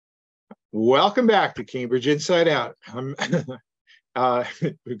Welcome back to Cambridge Inside Out. We're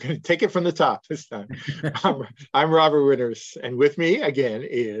going to take it from the top this time. I'm Robert Winters, and with me again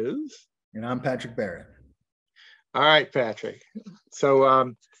is... And I'm Patrick Barrett. All right, Patrick.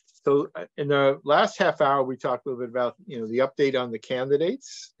 So in the last half hour, we talked a little bit about, the update on the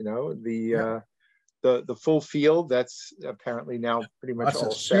candidates, the full field that's apparently now pretty much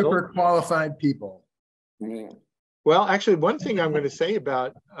all settled. Super qualified people. Well, actually, one thing I'm going to say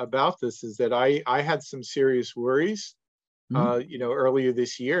about this is that I had some serious worries, earlier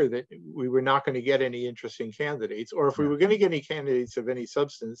this year that we were not going to get any interesting candidates, or if we were going to get any candidates of any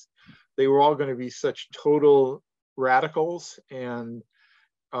substance, they were all going to be such total radicals and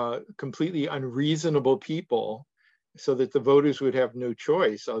completely unreasonable people, so that the voters would have no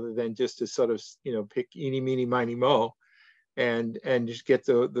choice other than just to sort of, pick eeny, meeny, miny, mo, and just get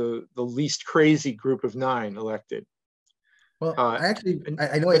the least crazy group of 9 elected. Well, I think, and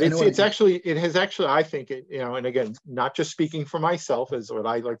again, not just speaking for myself as what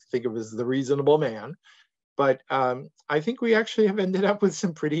I like to think of as the reasonable man, but I think we actually have ended up with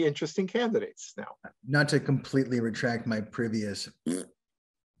some pretty interesting candidates now. Not to completely retract my previous,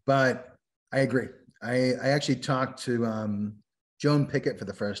 but I agree. I actually talked to Joan Pickett for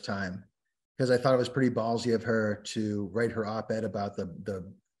the first time, because I thought it was pretty ballsy of her to write her op-ed about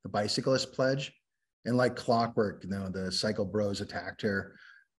the bicyclist pledge. And like clockwork, the cycle bros attacked her,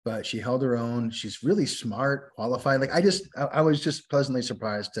 but she held her own. She's really smart, qualified. Like I was just pleasantly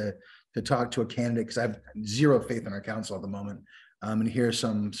surprised to talk to a candidate, because I have zero faith in our council at the moment, and hear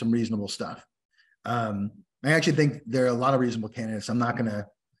some reasonable stuff. I actually think there are a lot of reasonable candidates. I'm not gonna.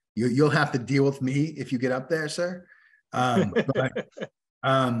 You'll have to deal with me if you get up there, sir. But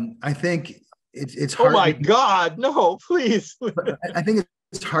I think it's hard. Oh my God, no, please. I think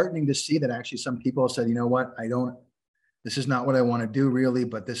it's heartening to see that actually some people said, you know what, this is not what I want to do really,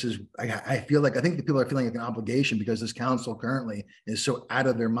 but this is, I think the people are feeling like an obligation, because this council currently is so out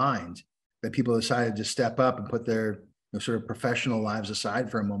of their mind that people decided to step up and put their sort of professional lives aside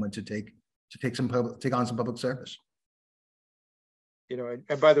for a moment to take on some public service.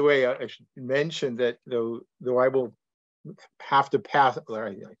 And by the way, I should mention that though I will have to pass, or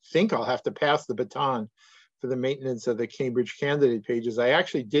I think I'll have to pass the baton for the maintenance of the Cambridge candidate pages. I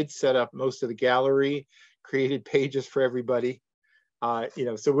actually did set up most of the gallery, created pages for everybody.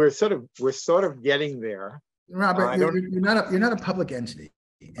 So we're sort of getting there. Robert, you're not a public entity,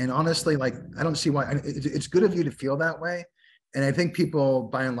 and honestly, I don't see why. It's good of you to feel that way, and I think people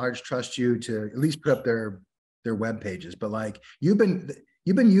by and large trust you to at least put up their web pages. But you've been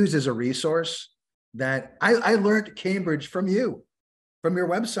used as a resource that I learned Cambridge from you, from your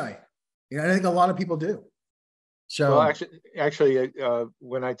website. I think a lot of people do. So, well, actually,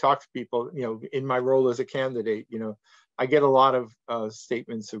 when I talk to people, in my role as a candidate, I get a lot of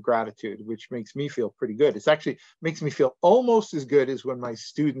statements of gratitude, which makes me feel pretty good. It's actually makes me feel almost as good as when my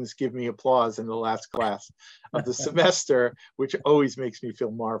students give me applause in the last class of the semester, which always makes me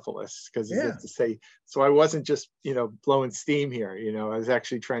feel marvelous, because you get to say, so I wasn't just, blowing steam here. I was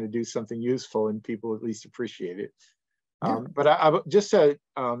actually trying to do something useful, and people at least appreciate it. But I just as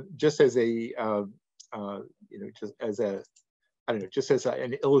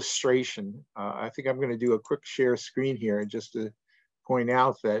an illustration, I think I'm going to do a quick share screen here just to point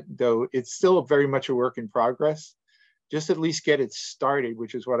out that though it's still very much a work in progress, just at least get it started,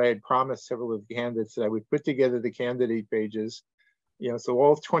 which is what I had promised several of the candidates, that I would put together the candidate pages. So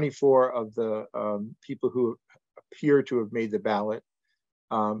all 24 of the people who appear to have made the ballot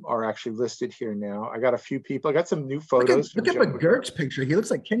are actually listed here now. I got a few people. I got some new photos. Look at McGurk's picture. He looks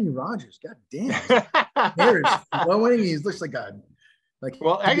like Kenny Rogers. God damn. Hair is flowing. He looks like a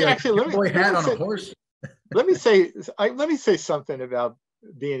hat on a horse. let me say something about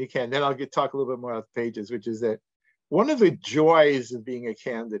being a candidate. Then I'll talk a little bit more about the pages, which is that one of the joys of being a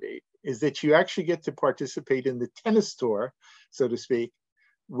candidate is that you actually get to participate in the tennis tour, so to speak,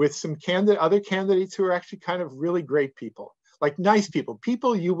 with some other candidates who are actually kind of really great people. Like nice people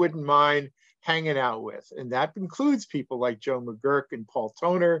you wouldn't mind hanging out with. And that includes people like Joe McGurk and Paul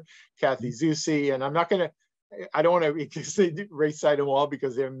Toner, Kathy Zusi. And I don't want to recite them all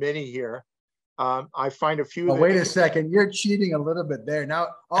because there are many here. I find a few. Oh, wait a second. You're cheating a little bit there. Now,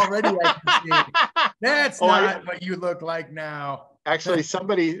 already I can see that's not what you look like now. Actually,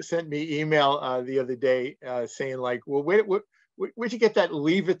 somebody sent me email the other day saying well, where'd you get that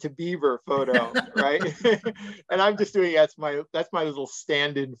Leave It to Beaver photo, right? And I'm just doing that's my little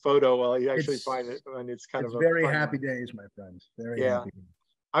stand-in photo while you actually find it, and it's kind of very happy days, my friends. Very happy days.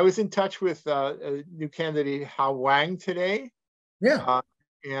 I was in touch with a new candidate, Hao Wang, today. Yeah.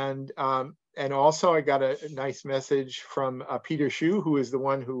 And also I got a nice message from Peter Hsu, who is the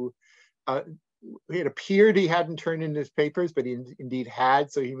one who uh, it appeared he hadn't turned in his papers, but he indeed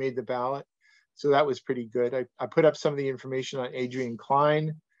had, so he made the ballot. So that was pretty good. I put up some of the information on Adrienne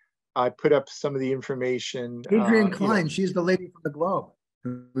Klein. I put up some of the information. Adrienne Klein, she's the lady from the Globe,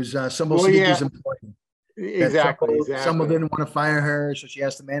 who's Sumble well, Civic yeah, is employee. exactly. Sumble didn't want to fire her, so she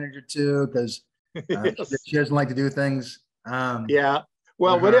asked the manager to, because Yes. she doesn't like to do things. Yeah.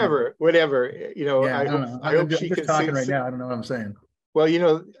 Well, whatever. Yeah, I I don't hope know. I'm she just can talking right now. I don't know what I'm saying. Well,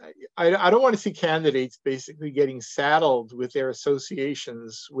 I don't want to see candidates basically getting saddled with their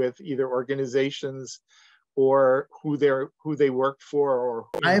associations with either organizations or who they worked for, or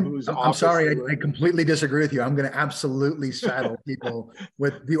whose I'm office sorry, they were. I completely disagree with you. I'm going to absolutely saddle people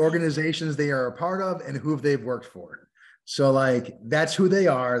with the organizations they are a part of and who they've worked for. So like, that's who they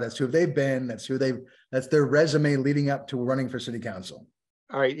are. That's who they've been. That's their resume leading up to running for city council.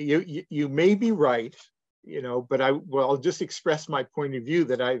 All right, you may be right, but I'll just express my point of view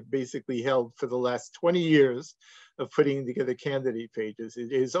that I've basically held for the last 20 years of putting together candidate pages.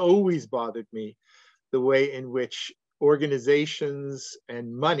 It has always bothered me the way in which organizations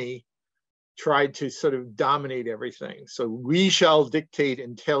and money tried to sort of dominate everything. So we shall dictate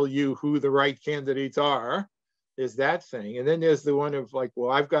and tell you who the right candidates are. There's that thing. And then there's the one of like, well,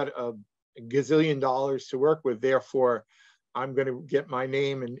 I've got a gazillion dollars to work with, therefore I'm going to get my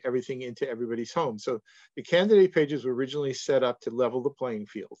name and everything into everybody's home. So the candidate pages were originally set up to level the playing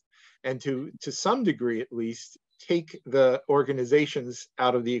field and to some degree, at least, take the organizations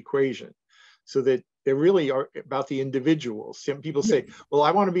out of the equation so that they really are about the individuals. Some people say, well,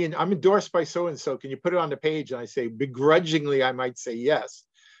 I'm endorsed by so-and-so. Can you put it on the page? And I say, begrudgingly, I might say yes.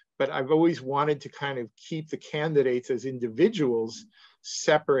 But I've always wanted to kind of keep the candidates as individuals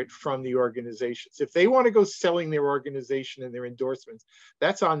separate from the organizations. If they want to go selling their organization and their endorsements,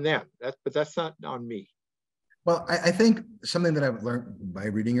 that's on them. But that's not on me. Well, I think something that I've learned by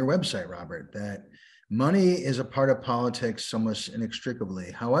reading your website, Robert, that money is a part of politics almost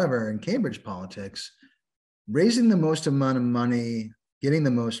inextricably. However, in Cambridge politics, raising the most amount of money, getting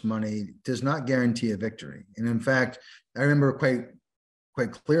the most money does not guarantee a victory. And in fact, I remember quite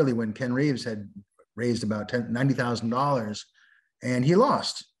clearly when Ken Reeves had raised about $90,000 and he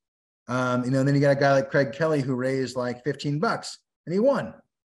lost. Then you got a guy like Craig Kelly who raised like $15 and he won.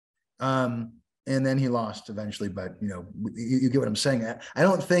 And then he lost eventually, but you get what I'm saying. I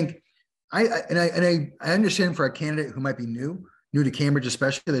don't think I understand for a candidate who might be new to Cambridge,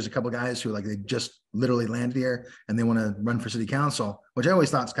 especially. There's a couple of guys who they just literally landed here and they want to run for city council, which I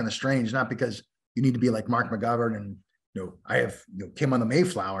always thought is kind of strange. Not because you need to be like Mark McGovern and I have Kim on the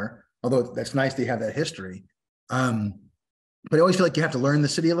Mayflower, although that's nice to have that history. But I always feel like you have to learn the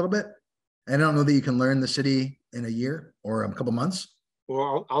city a little bit. And I don't know that you can learn the city in a year or a couple months.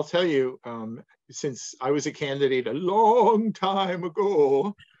 Well, I'll tell you, since I was a candidate a long time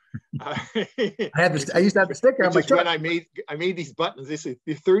ago, I used to have the sticker. I'm like, when I made these buttons. This is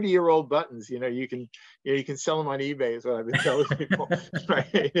the 30-year-old buttons. You can sell them on eBay, is what I've been telling people.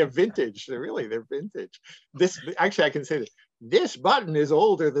 Right? They're vintage. They're vintage. Actually, I can say this button is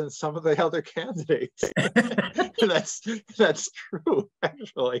older than some of the other candidates. that's true,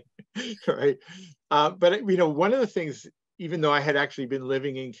 actually. Right. But one of the things, even though I had actually been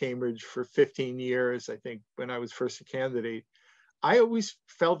living in Cambridge for 15 years, I think, when I was first a candidate, I always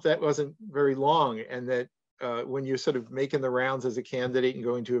felt that wasn't very long, and that when you're sort of making the rounds as a candidate and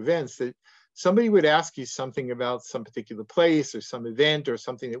going to events, that somebody would ask you something about some particular place or some event or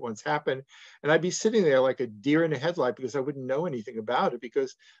something that once happened, and I'd be sitting there like a deer in a headlight because I wouldn't know anything about it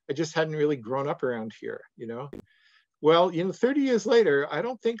because I just hadn't really grown up around here. Well, 30 years later, I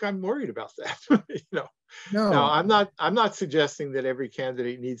don't think I'm worried about that. No. Now, I'm not suggesting that every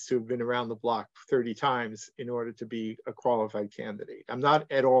candidate needs to have been around the block 30 times in order to be a qualified candidate. I'm not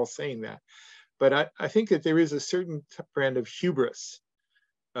at all saying that. But I think that there is a certain brand of hubris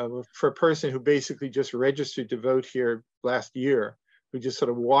for a person who basically just registered to vote here last year, who just sort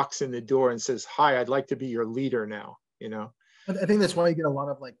of walks in the door and says, hi, I'd like to be your leader now, I think that's why you get a lot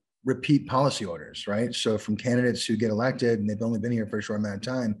of repeat policy orders, right? So from candidates who get elected and they've only been here for a short amount of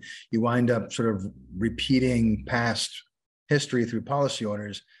time, you wind up sort of repeating past history through policy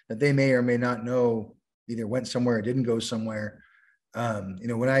orders that they may or may not know either went somewhere or didn't go somewhere.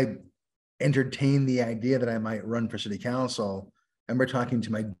 When I entertained the idea that I might run for city council, I remember talking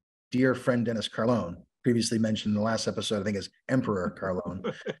to my dear friend, Dennis Carlone, previously mentioned in the last episode, I think is Emperor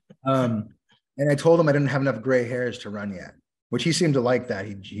Carlone. And I told him I didn't have enough gray hairs to run yet, which he seemed to like that.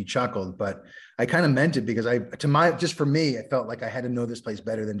 He chuckled, but I kind of meant it because just for me, I felt like I had to know this place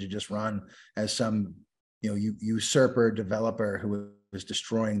better than to just run as some, usurper developer who was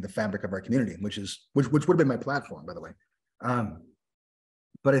destroying the fabric of our community, which would have been my platform, by the way.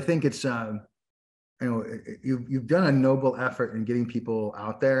 but I think it's, you've done a noble effort in getting people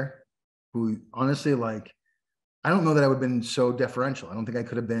out there who honestly, like, I don't know that I would have been so deferential. I don't think I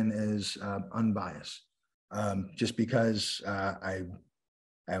could have been as unbiased, just because I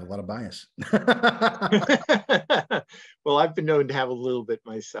have a lot of bias. Well, I've been known to have a little bit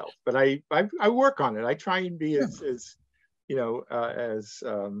myself, but I work on it. I try and be as neutral as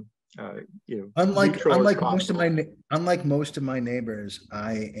possible. Unlike most of my neighbors,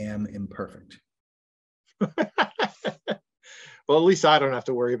 I am imperfect. Well, at least I don't have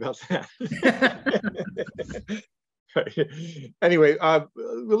to worry about that. Anyway,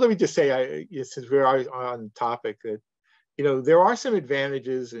 let me just say, since we're on the topic, that there are some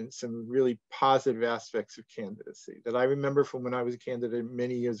advantages and some really positive aspects of candidacy that I remember from when I was a candidate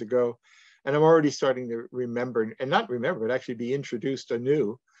many years ago, and I'm already starting to remember, and not remember, but actually be introduced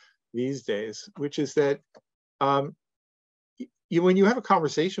anew these days, which is that when you have a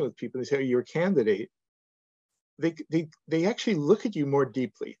conversation with people and they say, you're a candidate, they actually look at you more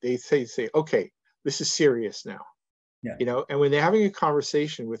deeply. They say, okay, this is serious now. Yeah. And when they're having a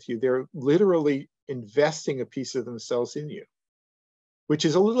conversation with you, they're literally investing a piece of themselves in you, which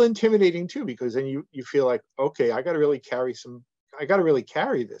is a little intimidating too, because then you feel like, okay, I got to really carry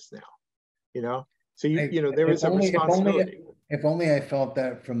this now, so there is a responsibility. If only I felt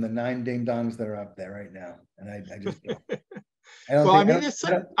that from the 9 ding dongs that are up there right now, and I just don't.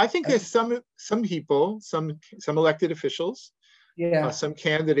 I think there's some people, some elected officials, some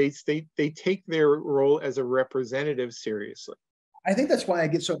candidates, they take their role as a representative seriously. I think that's why I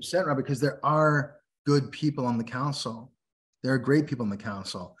get so upset, Rob, because there are good people on the council. There are great people on the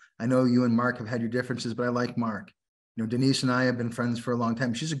council. I know you and Mark have had your differences, but I like Mark. Denise and I have been friends for a long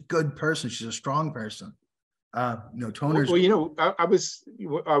time. She's a good person. She's a strong person. Toner's. Well, I was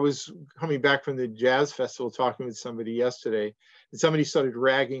coming back from the jazz festival talking with somebody yesterday, and somebody started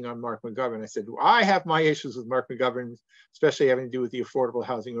ragging on Mark McGovern. I said, well, I have my issues with Mark McGovern, especially having to do with the affordable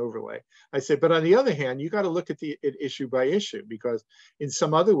housing overlay. I said, but on the other hand, you got to look at it issue by issue, because in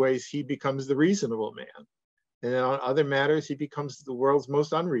some other ways he becomes the reasonable man, and on other matters he becomes the world's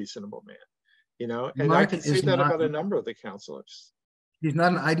most unreasonable man. And Mark, I can say that about a number of the councilors. He's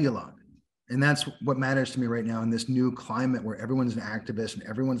not an ideologue. And that's what matters to me right now in this new climate where everyone's an activist and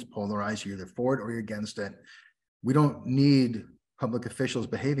everyone's polarized. You're either for it or you're against it. We don't need public officials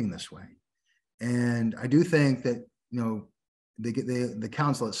behaving this way. And I do think that, the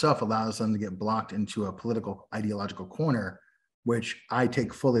council itself allows them to get blocked into a political ideological corner, which I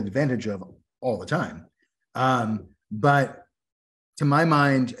take full advantage of all the time. But to my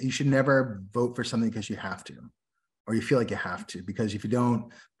mind, you should never vote for something because you have to, or you feel like you have to, because if you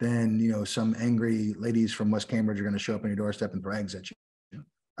don't, then, some angry ladies from West Cambridge are going to show up on your doorstep and throw eggs at you.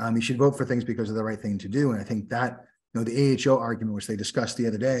 You should vote for things because of the right thing to do. And I think that, the AHO argument, which they discussed the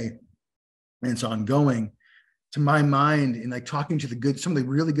other day, and it's ongoing, to my mind, in like talking to some of the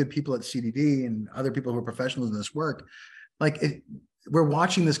really good people at CDD and other people who are professionals in this work, we're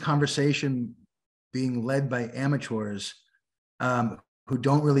watching this conversation being led by amateurs who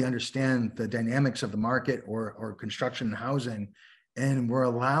don't really understand the dynamics of the market or construction and housing. And we're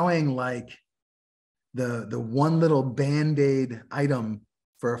allowing the one little Band-Aid item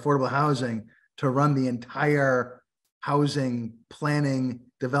for affordable housing to run the entire housing planning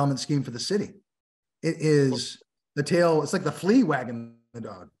development scheme for the city. It is it's like the flea wagging the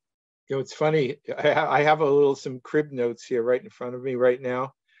dog. It's funny. I have some crib notes here right in front of me right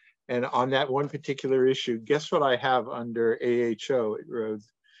now. And on that one particular issue, guess what I have under AHO?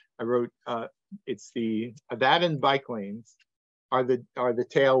 I wrote, it's that and bike lanes are the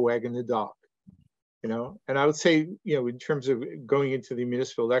tail wagging the dog, And I would say, in terms of going into the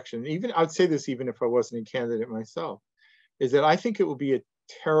municipal election, I would say this even if I wasn't a candidate myself, is that I think it will be a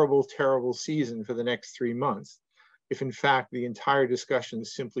terrible, terrible season for the next 3 months if in fact the entire discussion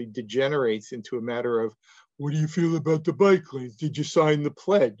simply degenerates into a matter of, what do you feel about the bike lanes? Did you sign the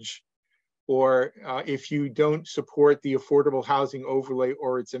pledge? Or if you don't support the affordable housing overlay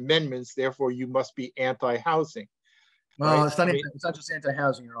or its amendments, therefore you must be anti-housing. Well, right? It's not just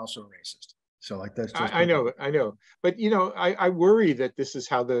anti-housing, you're also a racist. So that's just I know. But I worry that this is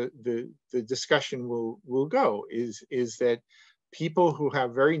how the discussion will go, is that people who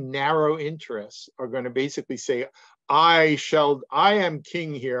have very narrow interests are going to basically say, I am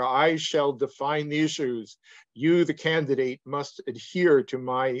king here. I shall define the issues. You, the candidate, must adhere to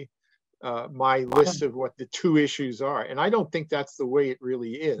my list of what the 2 issues are. And I don't think that's the way it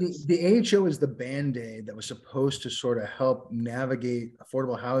really is. The AHO is the Band-Aid that was supposed to sort of help navigate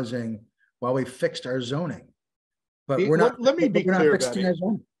affordable housing while we fixed our zoning. But let me be clear about it.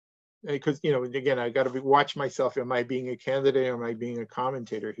 because, you know, again, I got to watch myself. Am I being a candidate or am I being a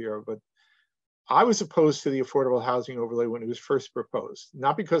commentator here? But I was opposed to the affordable housing overlay when it was first proposed,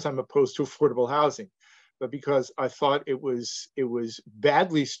 not because I'm opposed to affordable housing, but because I thought it was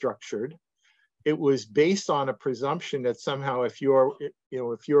badly structured. It was based on a presumption that somehow if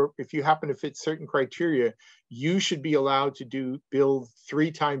you happen to fit certain criteria, you should be allowed to build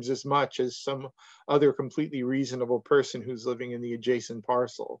 3 times as much as some other completely reasonable person who's living in the adjacent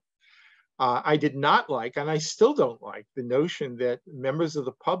parcel. I did not like, and I still don't like, the notion that members of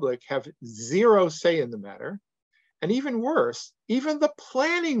the public have zero say in the matter. And even worse, even the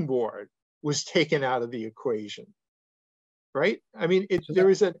planning board was taken out of the equation, right? I mean,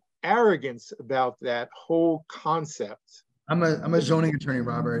 there is an arrogance about that whole concept. I'm a zoning attorney,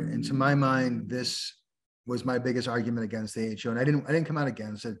 Robert, and to my mind, this was my biggest argument against the AHO. And I didn't come out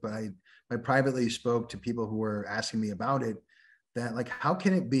against it, but I privately spoke to people who were asking me about it, that like, how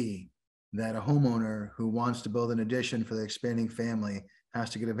can it be that a homeowner who wants to build an addition for the expanding family has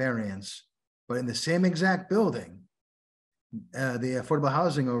to get a variance, but in the same exact building, the affordable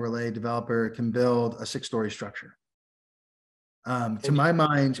housing overlay developer can build a 6-story structure? To my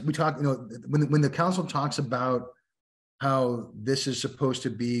mind, we talk, you know, when the council talks about how this is supposed to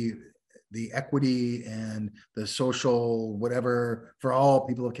be the equity and the social whatever for all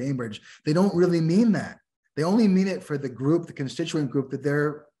people of Cambridge, they don't really mean that. They only mean it for the group, the constituent group that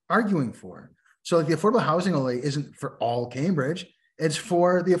they're arguing for. So like the affordable housing overlay isn't for all Cambridge, it's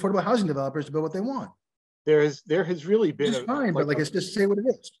for the affordable housing developers to build what they want. There has really been fine, but like it's just say what it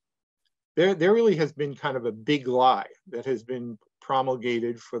is. There really has been kind of a big lie that has been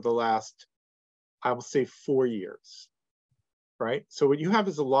promulgated for the last, I will say, 4 years, right? So what you have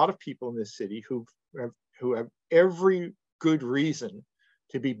is a lot of people in this city who have every good reason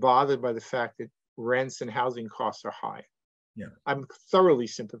to be bothered by the fact that rents and housing costs are high. Yeah, I'm thoroughly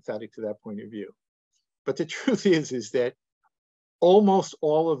sympathetic to that point of view. But the truth is that almost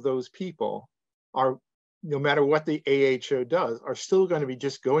all of those people are, no matter what the AHO does, are still going to be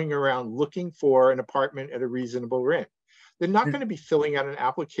just going around looking for an apartment at a reasonable rent. They're not going to be filling out an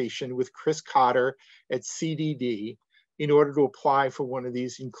application with Chris Cotter at CDD in order to apply for one of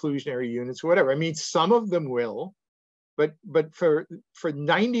these inclusionary units or whatever. I mean, some of them will, but for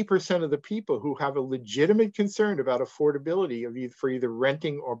 90% of the people who have a legitimate concern about affordability for either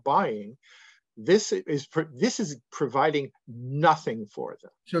renting or buying, this is providing nothing for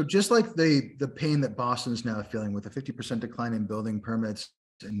them. So just like the pain that Boston's now feeling with a 50% decline in building permits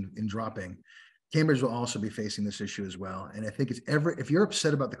and dropping, Cambridge will also be facing this issue as well. And I think if you're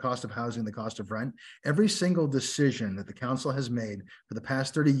upset about the cost of housing, the cost of rent, every single decision that the council has made for the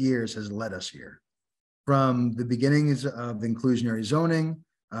past 30 years has led us here. From the beginnings of the inclusionary zoning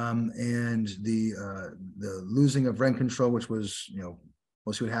and the losing of rent control, which was, you know,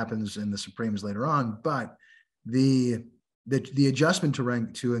 we'll see what happens in the Supremes later on, but the adjustment to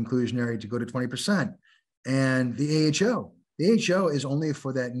rent to inclusionary to go to 20%, and the AHO. The AHO is only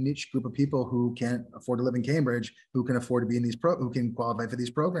for that niche group of people who can't afford to live in Cambridge, who can afford to be in these who can qualify for these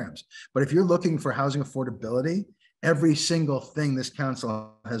programs. But if you're looking for housing affordability, every single thing this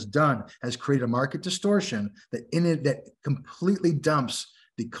council has done has created a market distortion that completely dumps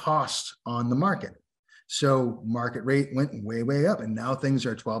the cost on the market. So market rate went way, way up, and now things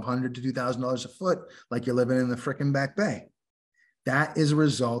are $1,200 to $2,000 a foot, like you're living in the frickin' Back Bay. That is a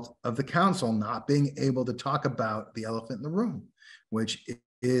result of the council not being able to talk about the elephant in the room, which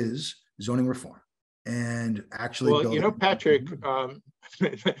is zoning reform. And actually, well, you know, Patrick,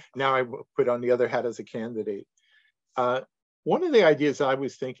 now I put on the other hat as a candidate. One of the ideas I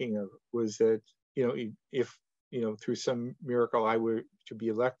was thinking of was that, you know, if, you know, through some miracle I were to be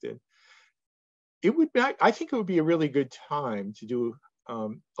elected, I think it would be a really good time to do a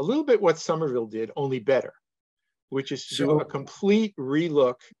little bit what Somerville did, only better, which is to do a complete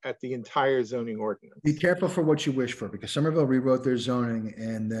relook at the entire zoning ordinance. Be careful for what you wish for, because Somerville rewrote their zoning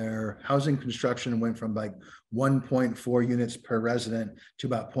and their housing construction went from like 1.4 units per resident to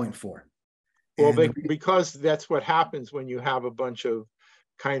about 0.4. Well, because that's what happens when you have a bunch of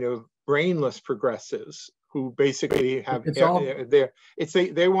kind of brainless progressives who basically have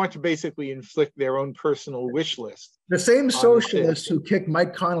they want to basically inflict their own personal wish list. The same socialists who kicked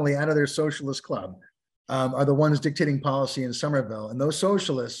Mike Connolly out of their socialist club are the ones dictating policy in Somerville. And those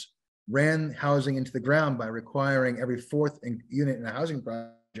socialists ran housing into the ground by requiring every 4th unit in a housing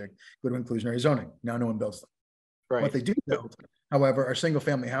project go to inclusionary zoning. Now no one builds them. Right. What they do build, however, are single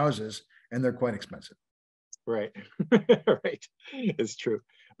family houses, and they're quite expensive. Right. Right. It's true.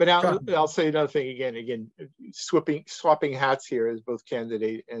 But now I'll say another thing again, swapping hats here as both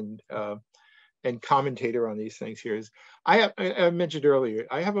candidate and and commentator on these things here, is I mentioned earlier,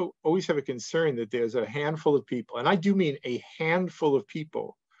 I always have a concern that there's a handful of people, and I do mean a handful of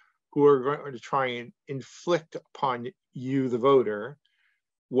people, who are going to try and inflict upon you, the voter,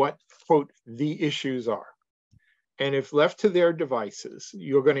 what, quote, the issues are. And if left to their devices,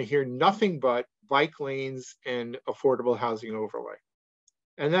 you're going to hear nothing but bike lanes and affordable housing overlay.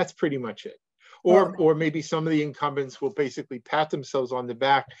 And that's pretty much it. Or maybe some of the incumbents will basically pat themselves on the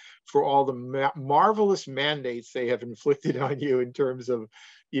back for all the marvelous mandates they have inflicted on you in terms of,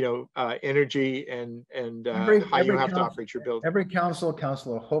 energy and how you have to operate your building. Every council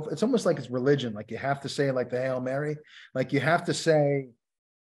of hope. It's almost like it's religion. Like you have to say like the Hail Mary. Like you have to say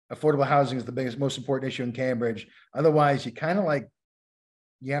affordable housing is the most important issue in Cambridge. Otherwise, you kind of like,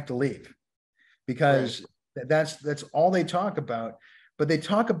 you have to leave, because that's all they talk about. But they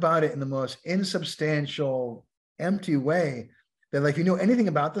talk about it in the most insubstantial, empty way that, like, if you know anything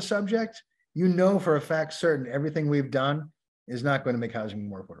about the subject, you know for a fact certain everything we've done is not going to make housing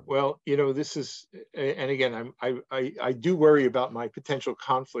more affordable. Well, this is, and again, I do worry about my potential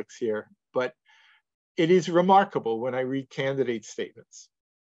conflicts here, but it is remarkable when I read candidate statements.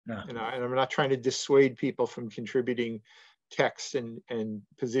 Yeah. And I'm not trying to dissuade people from contributing text and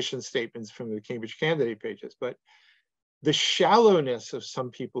position statements from the Cambridge candidate pages, but the shallowness of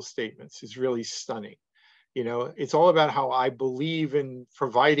some people's statements is really stunning. It's all about how I believe in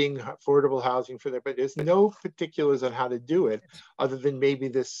providing affordable housing for that, but there's no particulars on how to do it, other than maybe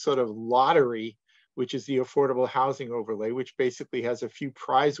this sort of lottery, which is the affordable housing overlay, which basically has a few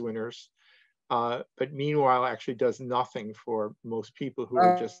prize winners, but meanwhile actually does nothing for most people who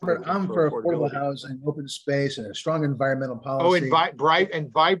are just looking I'm for affordable housing, open space, and a strong environmental policy. Oh, and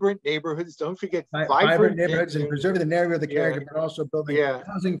vibrant neighborhoods. Don't forget vibrant neighborhoods and preserving the narrative of the character, but also building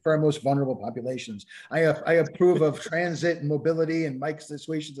housing for our most vulnerable populations. I approve of transit and mobility and bike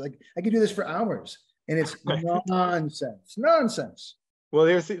situations. Like, I could do this for hours, and it's nonsense. Well,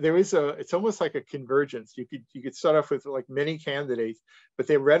 it's almost like a convergence. You could start off with like many candidates, but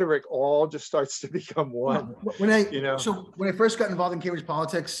their rhetoric all just starts to become one. So when I first got involved in Cambridge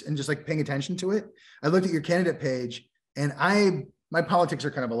politics and just like paying attention to it, I looked at your candidate page, and my politics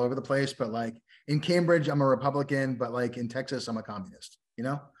are kind of all over the place, but like in Cambridge, I'm a Republican, but like in Texas, I'm a communist,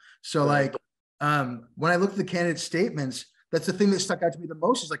 So like, when I looked at the candidate statements, that's the thing that stuck out to me the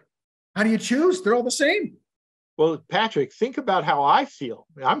most, is like, how do you choose? They're all the same. Well, Patrick, think about how I feel.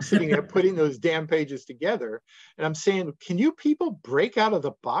 I'm sitting there putting those damn pages together, and I'm saying, can you people break out of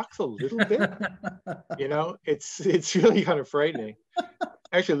the box a little bit? It's really kind of frightening.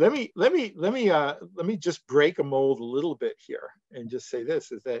 Actually, let me just break a mold a little bit here and just say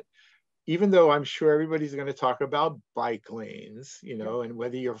this, is that even though I'm sure everybody's going to talk about bike lanes, and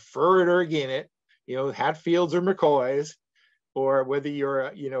whether you're for it or against it, Hatfields or McCoys, or whether you're,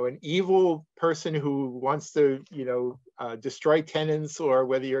 an evil person who wants to, destroy tenants, or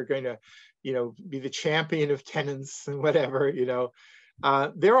whether you're going to, be the champion of tenants and whatever,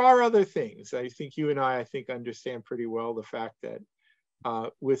 there are other things. I think you and I understand pretty well the fact that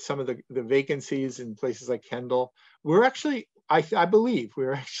with some of the vacancies in places like Kendall, we're actually, I believe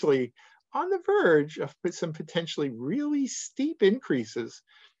we're actually on the verge of some potentially really steep increases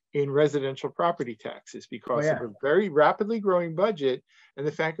in residential property taxes because of a very rapidly growing budget and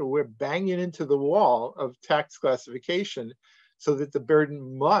the fact that we're banging into the wall of tax classification so that the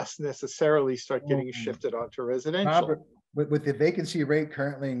burden must necessarily start getting shifted onto residential. Robert, with the vacancy rate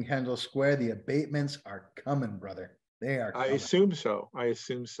currently in Kendall Square, the abatements are coming, brother. They are coming. I assume so.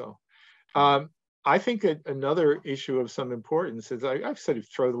 I think that another issue of some importance is I've sort of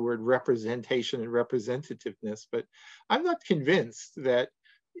thrown the word representation and representativeness, but I'm not convinced that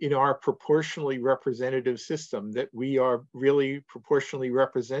in our proportionally representative system that we are really proportionally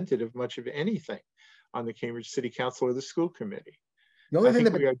representative of much of anything on the Cambridge City Council or the school committee. The only thing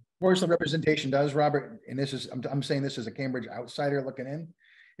that proportional representation does, Robert, and this is, I'm saying this as a Cambridge outsider looking in,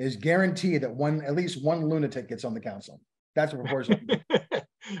 is guarantee that at least one lunatic gets on the council. That's a proportional.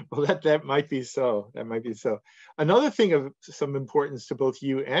 Well, that might be so. That might be so. Another thing of some importance to both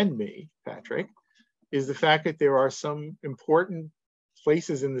you and me, Patrick, is the fact that there are some important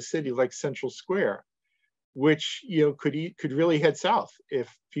places in the city like Central Square, which could really head south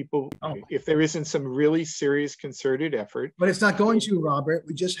if there isn't some really serious concerted effort. But it's not going to, Robert.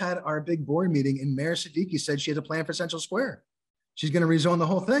 We just had our big board meeting and Mayor Siddiqui said she has a plan for Central Square. She's going to rezone the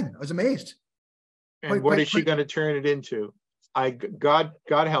whole thing. I was amazed. And what is she going to turn it into? God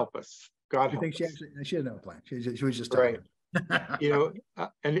help us. God help us. She had no plan. She was just right.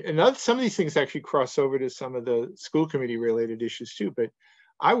 And some of these things actually cross over to some of the school committee related issues too. But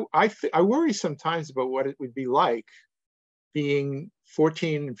I worry sometimes about what it would be like being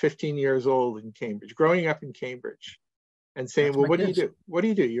 14 and 15 years old in Cambridge, growing up in Cambridge, and saying, That's well, my what do you kids. do? What do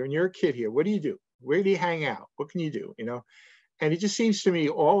you do? You're a kid here. What do you do? Where do you hang out? What can you do? And it just seems to me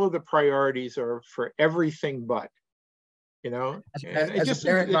all of the priorities are for everything but, and I As a just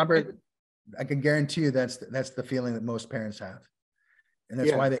think parent, that, Robert, I can guarantee you that's the feeling that most parents have, and that's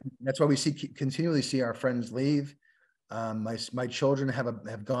yeah. why we continually see our friends leave. My children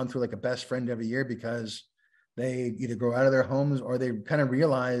have gone through like a best friend every year because they either grow out of their homes or they kind of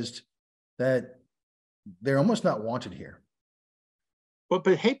realized that they're almost not wanted here. But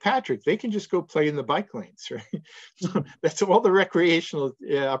hey, Patrick, they can just go play in the bike lanes, right? So that's all the recreational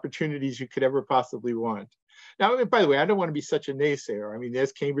opportunities you could ever possibly want. Now, by the way, I don't want to be such a naysayer. I mean,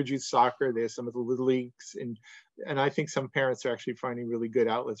 there's Cambridge Youth Soccer, there's some of the little leagues, and I think some parents are actually finding really good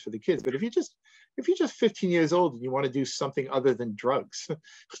outlets for the kids. But if you're just 15 years old and you want to do something other than drugs,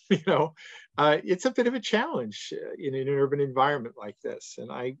 it's a bit of a challenge in an urban environment like this,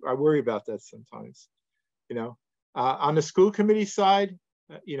 and I worry about that sometimes. On the school committee side,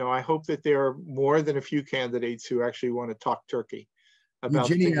 I hope that there are more than a few candidates who actually want to talk turkey about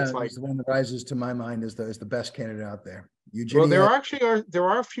Eugenia things like. is the one that rises to my mind as the best candidate out there. Well, Eugenia. there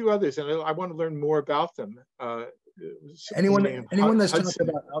are a few others, and I want to learn more about them. Anyone that's Hudson. talking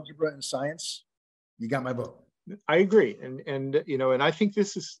about algebra and science, you got my vote. I agree, and I think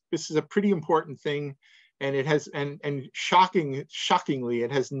this is a pretty important thing, and it has and shockingly,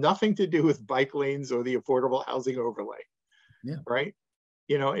 it has nothing to do with bike lanes or the affordable housing overlay. Yeah. Right.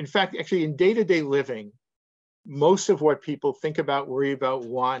 In fact, actually, in day-to-day living, most of what people think about, worry about,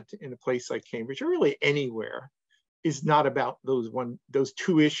 want in a place like Cambridge, or really anywhere, is not about those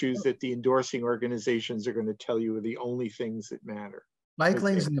two issues that the endorsing organizations are going to tell you are the only things that matter. Bike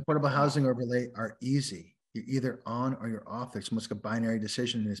lanes and affordable housing overlay are easy. You're either on or you're off. It's almost a binary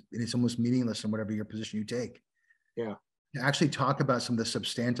decision, and it's almost meaningless in whatever your position you take. Yeah. To actually talk about some of the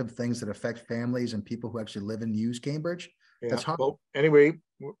substantive things that affect families and people who actually live and use Cambridge, that's hard. Well, anyway,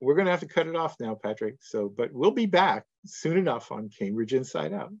 we're going to have to cut it off now, Patrick. But we'll be back soon enough on Cambridge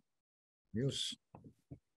Inside Out. Yes.